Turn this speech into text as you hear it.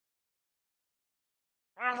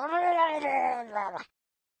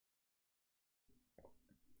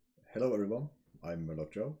Hello everyone, I'm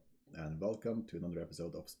Murloc Joe, and welcome to another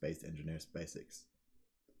episode of Space Engineers Basics.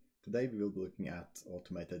 Today we will be looking at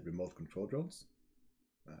automated remote control drones,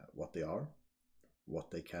 what they are,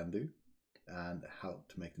 what they can do, and how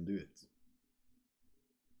to make them do it.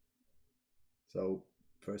 So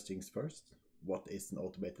first things first, what is an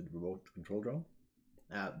automated remote control drone?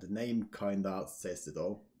 The name kinda says it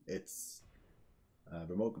all. It's a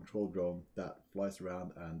remote control drone that flies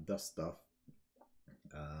around and does stuff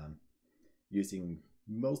using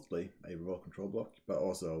mostly a remote control block, but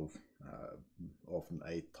also often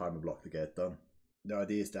a timer block to get it done. The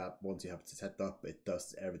idea is that once you have it set up, it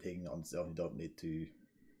does everything on its own. You don't need to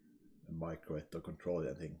micro it or control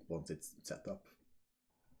anything once it's set up.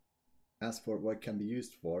 As for what it can be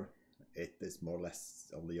used for, it is more or less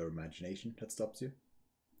only your imagination that stops you.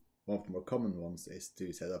 One of the more common ones is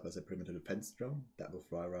to set up as a perimeter defense drone that will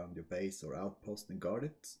fly around your base or outpost and guard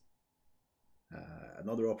it.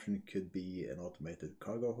 Another option could be an automated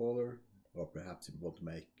cargo hauler, or perhaps you want to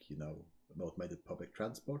make, an automated public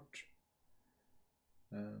transport.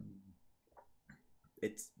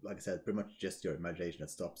 It's, like I said, pretty much just your imagination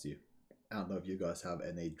that stops you. I don't know if you guys have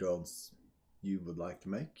any drones you would like to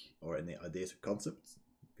make, or any ideas or concepts.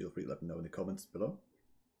 Feel free to let me know in the comments below.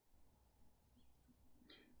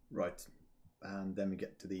 Right, and then we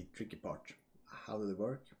get to the tricky part. How do they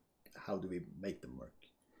work? How do we make them work?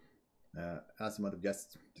 As you might have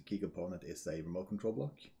guessed, the key component is a remote control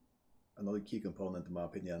block. Another key component, in my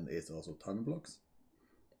opinion, is also timer blocks.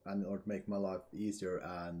 And in order to make my life easier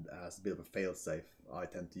and as a bit of a fail-safe, I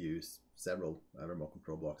tend to use several remote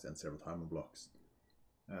control blocks and several timer blocks.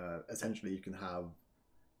 Essentially, you can have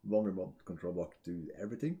one remote control block do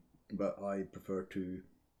everything, but I prefer to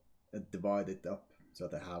divide it up so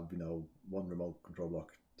that I have, one remote control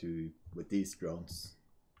block with these drones.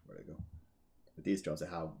 Where do I go? With these drones, I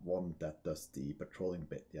have one that does the patrolling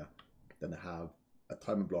bit, yeah. Then I have a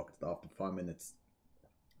timer block that after 5 minutes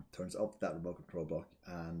turns off that remote control block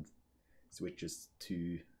and switches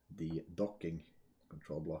to the docking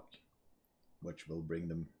control block, which will bring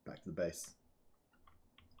them back to the base.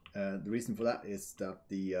 The reason for that is that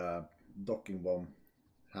the docking one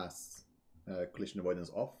has collision avoidance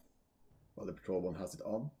off, while the patrol one has it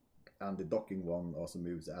on, and the docking one also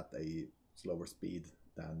moves at a slower speed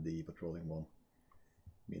than the patrolling one,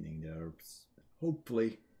 meaning they're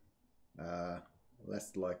hopefully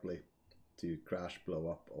less likely to crash, blow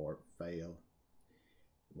up, or fail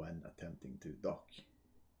when attempting to dock.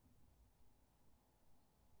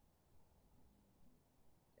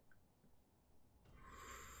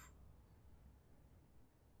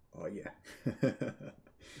 Oh yeah.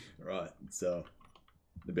 Right, so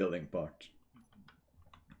the building part.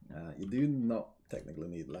 You do not technically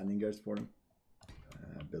need landing gears for them.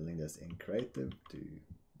 Building this in creative to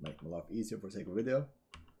make my life easier for the sake of video.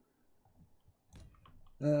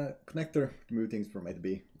 Connector to move things from A to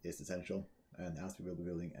B is essential, and as we will be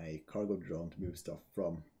building a cargo drone to move stuff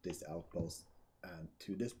from this outpost and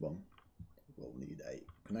to this one, we'll need a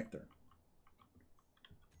connector.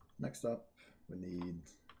 Next up, we need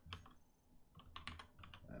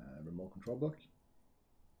a remote control block.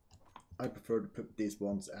 I prefer to put these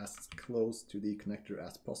ones as close to the connector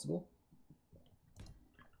as possible.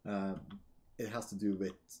 It has to do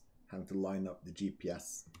with having to line up the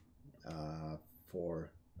GPS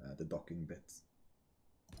for the docking bits.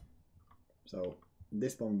 So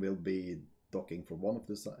this one will be docking for one of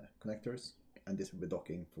the connectors, and this will be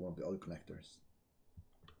docking for one of the other connectors.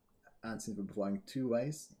 And since we'll be flying two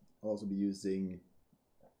ways, I'll also be using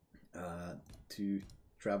two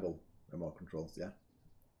travel remote controls, yeah?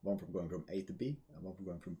 One for going from A to B, and one for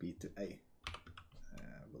going from B to A.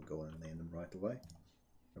 We'll go and name them right away.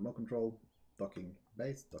 Remote control, docking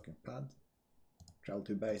base, docking pad, travel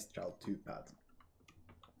to base, travel to pad.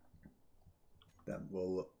 Then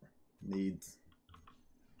we'll need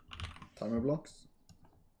timer blocks.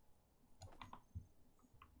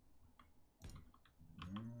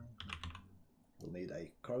 We'll need a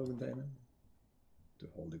cargo container to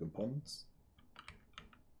hold the components.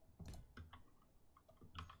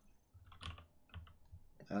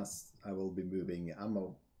 As I will be moving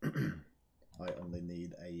ammo, I only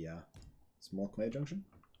need a small conveyor junction.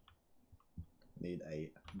 Need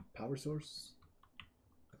a power source.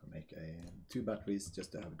 I'll make two batteries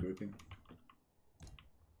just to have a grouping.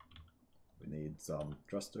 We need some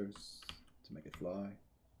thrusters to make it fly.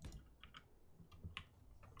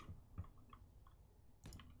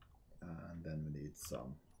 And then we need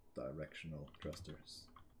some directional thrusters.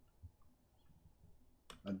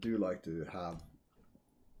 I do like to have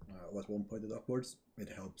one pointed upwards. It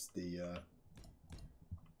helps the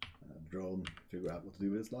drone figure out what to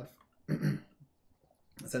do with its life.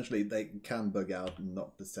 Essentially, they can bug out and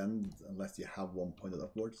not descend unless you have one pointed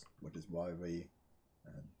upwards, which is why we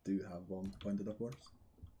do have one pointed upwards.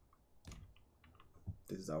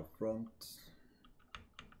 This is our front,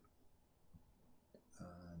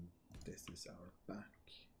 and this is our back.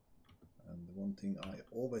 And the one thing I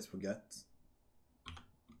always forget,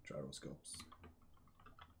 gyroscopes.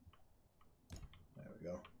 There we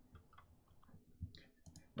go.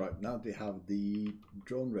 Right, now that we have the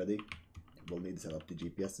drone ready, we'll need to set up the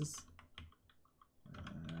GPSs.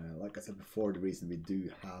 Like I said before, the reason we do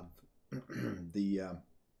have the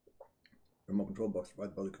remote control box right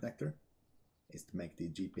above the connector is to make the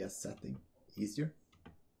GPS setting easier.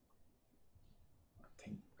 I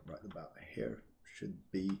think right about here should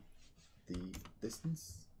be the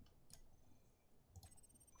distance.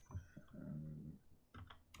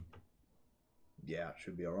 Yeah, it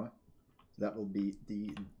should be alright. So that will be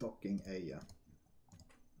the docking area.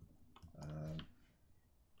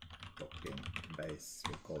 Docking base,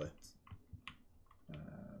 we'll call it.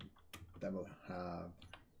 Then we'll have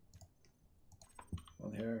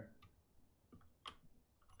one here,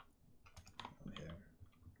 one here,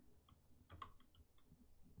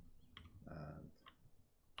 and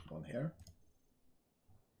one here.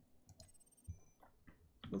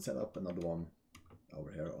 We'll set up another one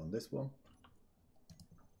over here on this one.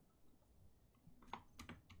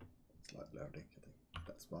 Slightly erratic, I think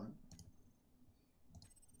that's fine.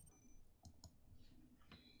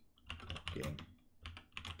 Okay,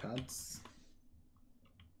 pads.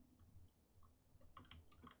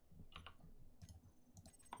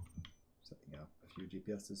 Setting up a few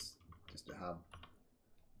GPSs just to have,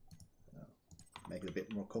 make it a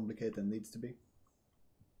bit more complicated than it needs to be.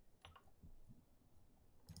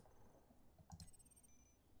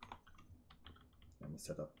 And we'll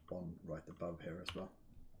set up one right above here as well.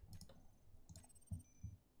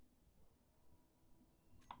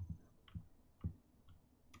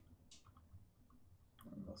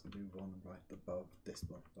 Also do one right above this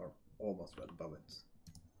one, or almost right above it.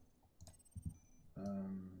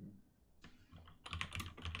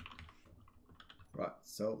 Right,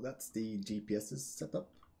 so that's the GPSs set up.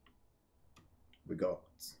 We got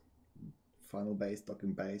final base,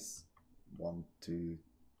 docking base, 1, 2,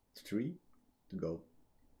 3 to go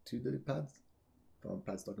to the pads, from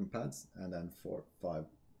pads, docking pads, and then 4, 5,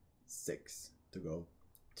 6 to go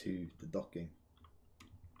to the docking.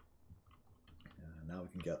 Now we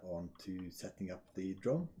can get on to setting up the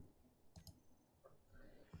drone.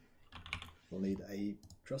 We'll need a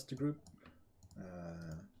thruster group,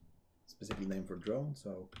 specifically named for drone,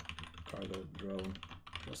 so cargo drone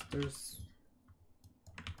thrusters,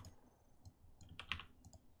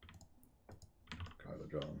 cargo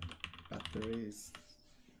drone batteries.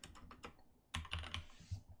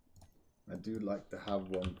 I do like to have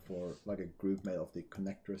one for like a group made of the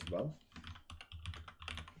connector as well.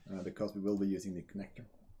 Because we will be using the connector,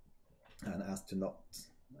 and as to not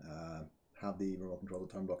have the remote control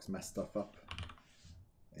time blocks mess stuff up,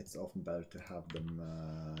 it's often better to have them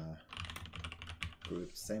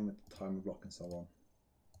grouped. Same with the timer block and so on.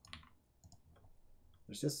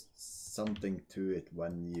 There's just something to it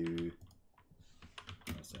when you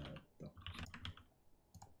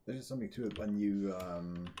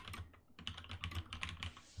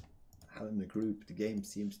have them in a group. The game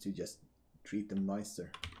seems to just treat them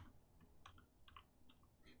nicer.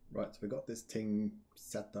 Right, so we got this thing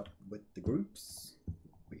set up with the groups.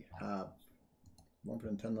 We have one for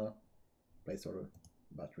antenna, place order,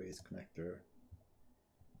 batteries, connector,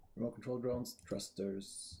 remote control drones,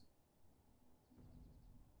 thrusters,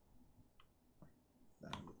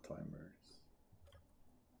 and the timers.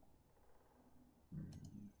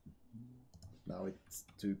 Now it's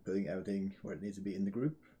to putting everything where it needs to be in the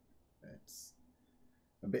group. It's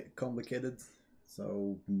a bit complicated,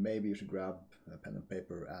 so maybe you should grab a pen and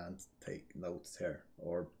paper and take notes here,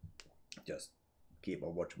 or just keep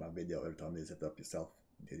on watching my video every time you set up yourself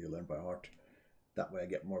until you learn by heart. That way I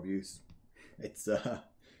get more views. It's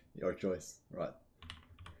your choice. Right,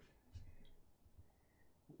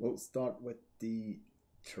 we'll start with the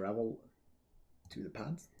travel to the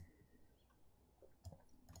pads.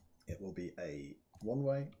 It will be a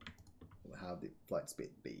one-way. We'll have the flight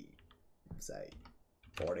speed be, say,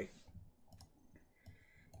 40.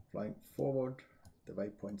 Flying forward, the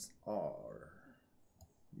waypoints are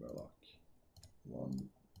Murloc 1,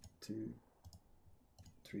 2,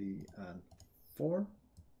 3, and 4.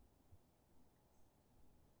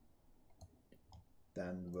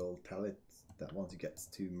 Then we'll tell it that once it gets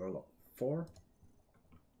to Murloc 4,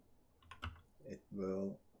 it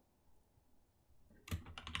will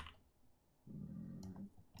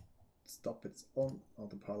stop it's on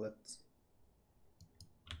autopilot.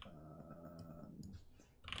 And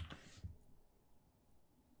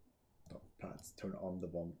dock pads, turn on the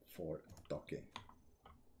one for docking.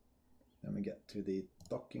 Then we get to the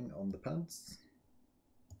docking on the pads.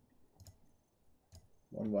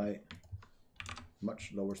 One way,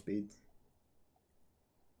 much lower speed.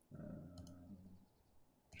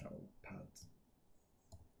 Travel pads,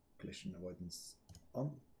 collision avoidance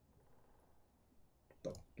on.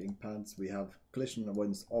 Docking pads, we have collision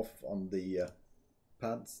avoidance off on the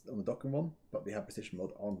pads on the docking one, but we have precision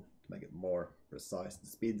mode on to make it more precise. The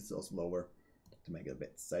speed is also lower to make it a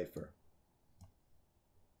bit safer.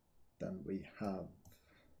 Then we have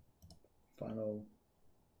final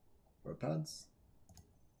for pads.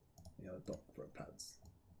 We have a dock for pads.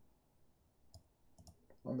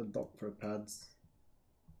 On the dock for pads,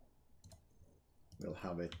 we'll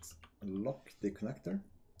have it lock the connector.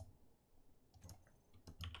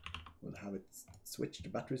 We'll have it switch the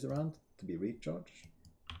batteries around to be recharged.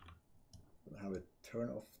 We'll have it turn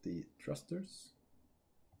off the thrusters.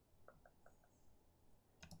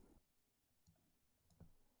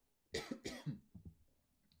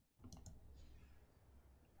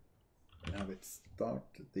 We'll have it start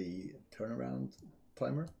the turnaround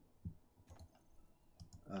timer.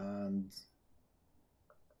 And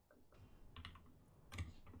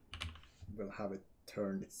we'll have it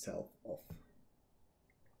turn itself off.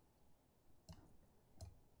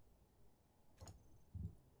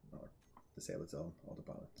 Or disable its own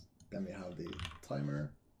autopilot. Then we have the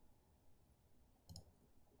timer.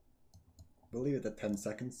 We'll leave it at 10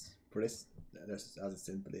 seconds for this, just as it's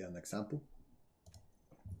simply an example.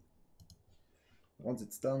 Once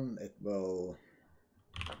it's done, it will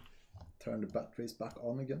turn the batteries back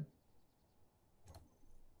on again.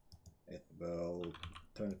 It will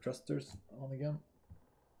turn the thrusters on again.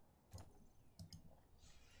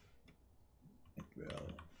 It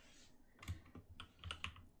will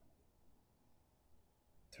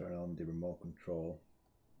turn on the remote control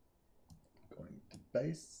going to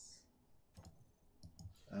base.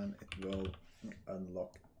 And it will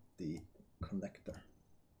unlock the connector.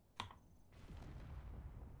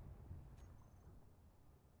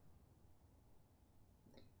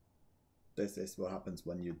 This is what happens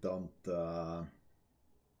when you don't, when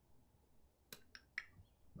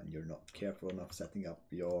you're not careful enough setting up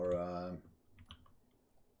your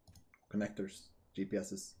connectors,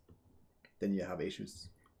 GPSs, then you have issues.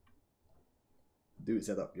 Do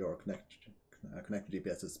set up your connector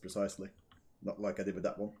GPSs precisely, not like I did with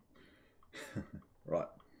that one. Right.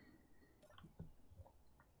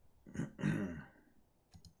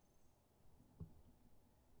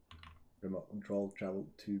 Remote control travel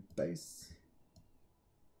to base.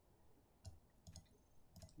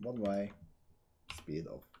 One way, speed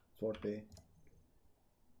of 40.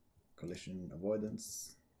 Collision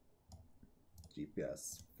avoidance.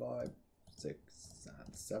 GPS 5, 6,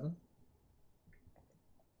 and 7.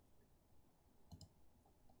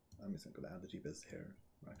 I'm just going to add the GPS here,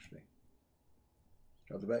 actually.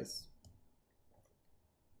 Travel to base.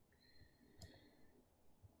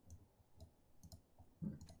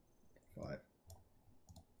 Five,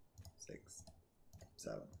 6,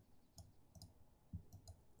 7.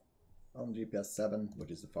 On GPS 7,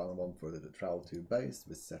 which is the final one for the travel to base,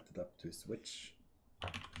 we set it up to switch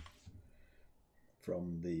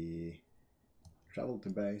from the travel to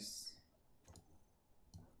base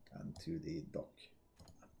and to the dock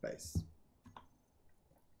at base.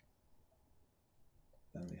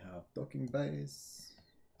 Then we have docking base,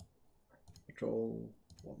 control,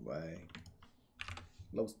 one way,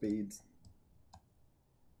 low speed,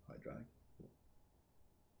 high drag,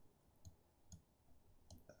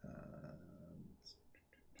 and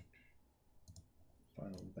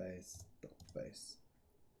final base, dock base.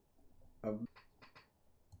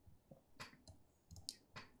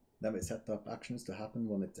 Then we set up actions to happen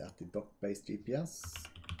when it's at the dock base GPS.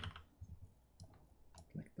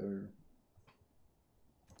 Connector,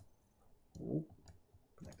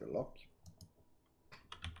 connector lock,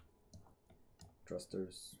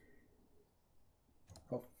 thrusters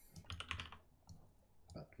off,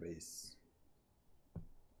 batteries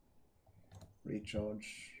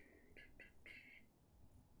recharge,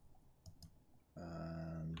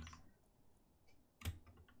 and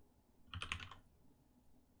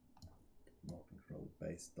remote control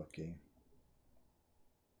base docking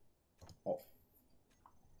off.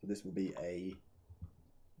 So this will be a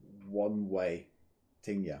one-way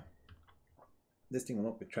thing, yeah. This thing will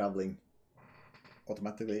not be traveling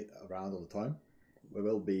automatically around all the time. We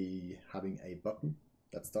will be having a button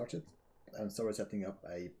that starts it, and so we're setting up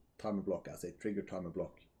a timer block as a trigger timer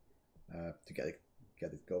block to get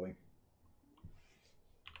it going.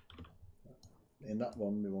 in that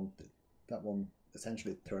one, we want that one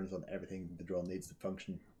essentially turns on everything the drone needs to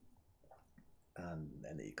function and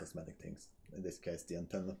any cosmetic things. In this case, the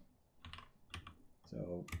antenna.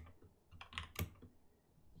 So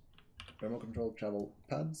remote control travel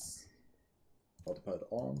pads, autopilot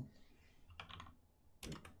on.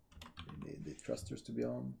 We need the thrusters to be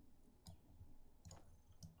on.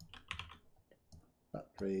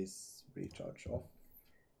 Batteries recharge off.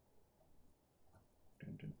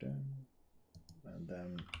 Dun, dun, dun. And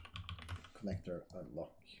then connector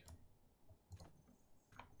unlock.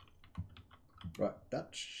 Right, that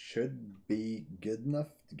should be good enough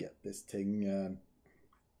to get this thing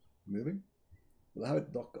moving. We'll have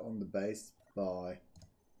it dock on the base by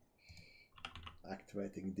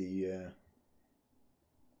activating the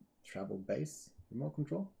travel base remote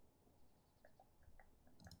control.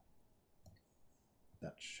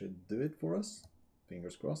 That should do it for us.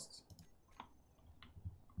 Fingers crossed.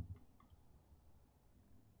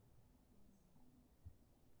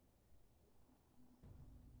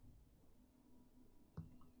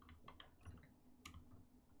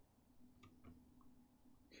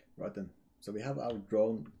 Right then, so we have our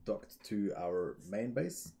drone docked to our main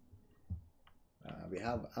base. We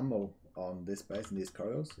have ammo on this base in these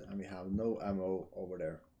cargos, and we have no ammo over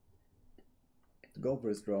there. The goal for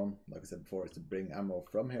this drone, like I said before, is to bring ammo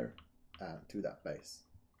from here to that base.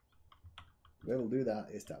 The way we'll do that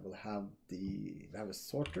is that we'll have a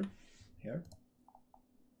sorter here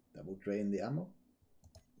that will drain the ammo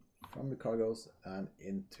from the cargos and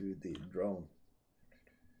into the drone.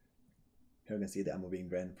 Here you can see the ammo being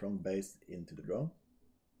drained from the base into the drone.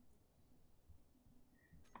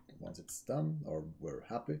 Once it's done, or we're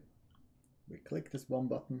happy, we click this one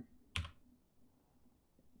button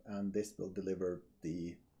and this will deliver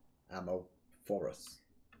the ammo for us,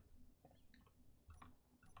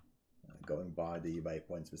 going by the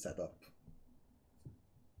waypoints we set up.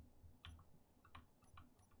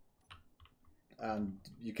 And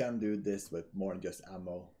you can do this with more than just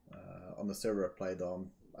ammo. On the server I played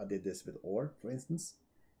on, I did this with ore, for instance.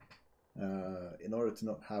 In order to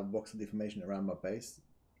not have voxel deformation around my base,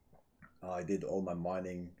 I did all my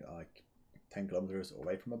mining like 10 kilometers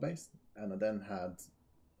away from my base, and I then had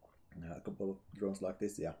a couple of drones like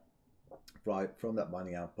this, fly from that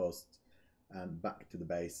mining outpost and back to the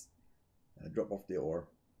base, drop off the ore,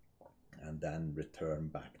 and then return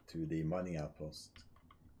back to the mining outpost.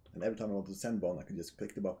 And every time I wanted to send one, I could just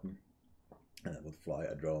click the button and it would fly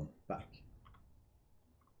a drone back.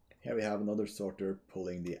 Here we have another sorter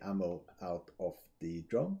pulling the ammo out of the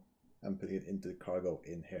drone and putting it into the cargo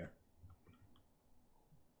in here.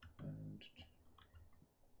 And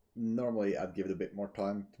normally I'd give it a bit more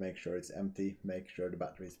time to make sure it's empty, make sure the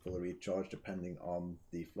battery is fully recharged depending on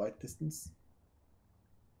the flight distance.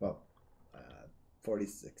 Well, for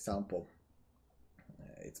this example,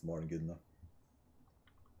 it's more than good enough.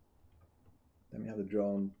 Then we have the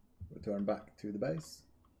drone return back to the base.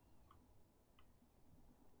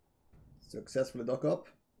 Successfully dock up.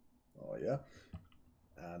 Oh yeah.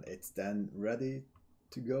 And it's then ready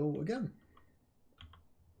to go again.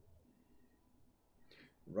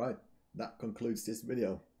 Right, that concludes this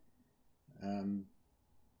video.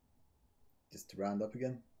 Just to round up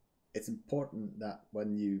again, it's important that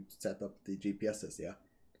when you set up the GPSs,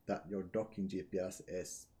 that your docking GPS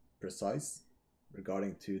is precise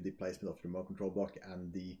regarding to the placement of the remote control block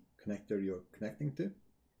and the connector you're connecting to.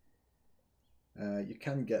 You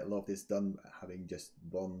can get a lot of this done having just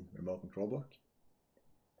one remote control block.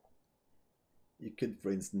 You could,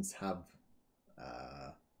 for instance, have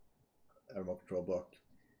a remote control block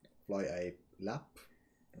fly a lap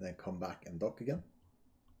and then come back and dock again.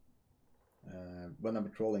 When I'm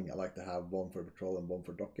patrolling, I like to have one for patrol and one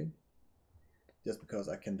for docking, just because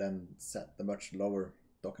I can then set the much lower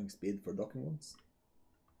docking speed for docking ones.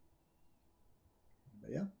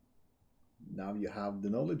 But yeah, now you have the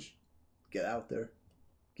knowledge. Get out there,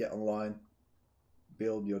 get online,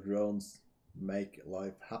 build your drones, make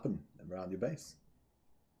life happen around your base.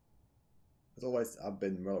 As always, I've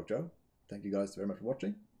been Murloc Joe. Thank you guys very much for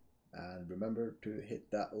watching, and remember to hit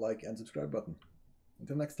that like and subscribe button.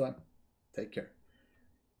 Until next time, take care.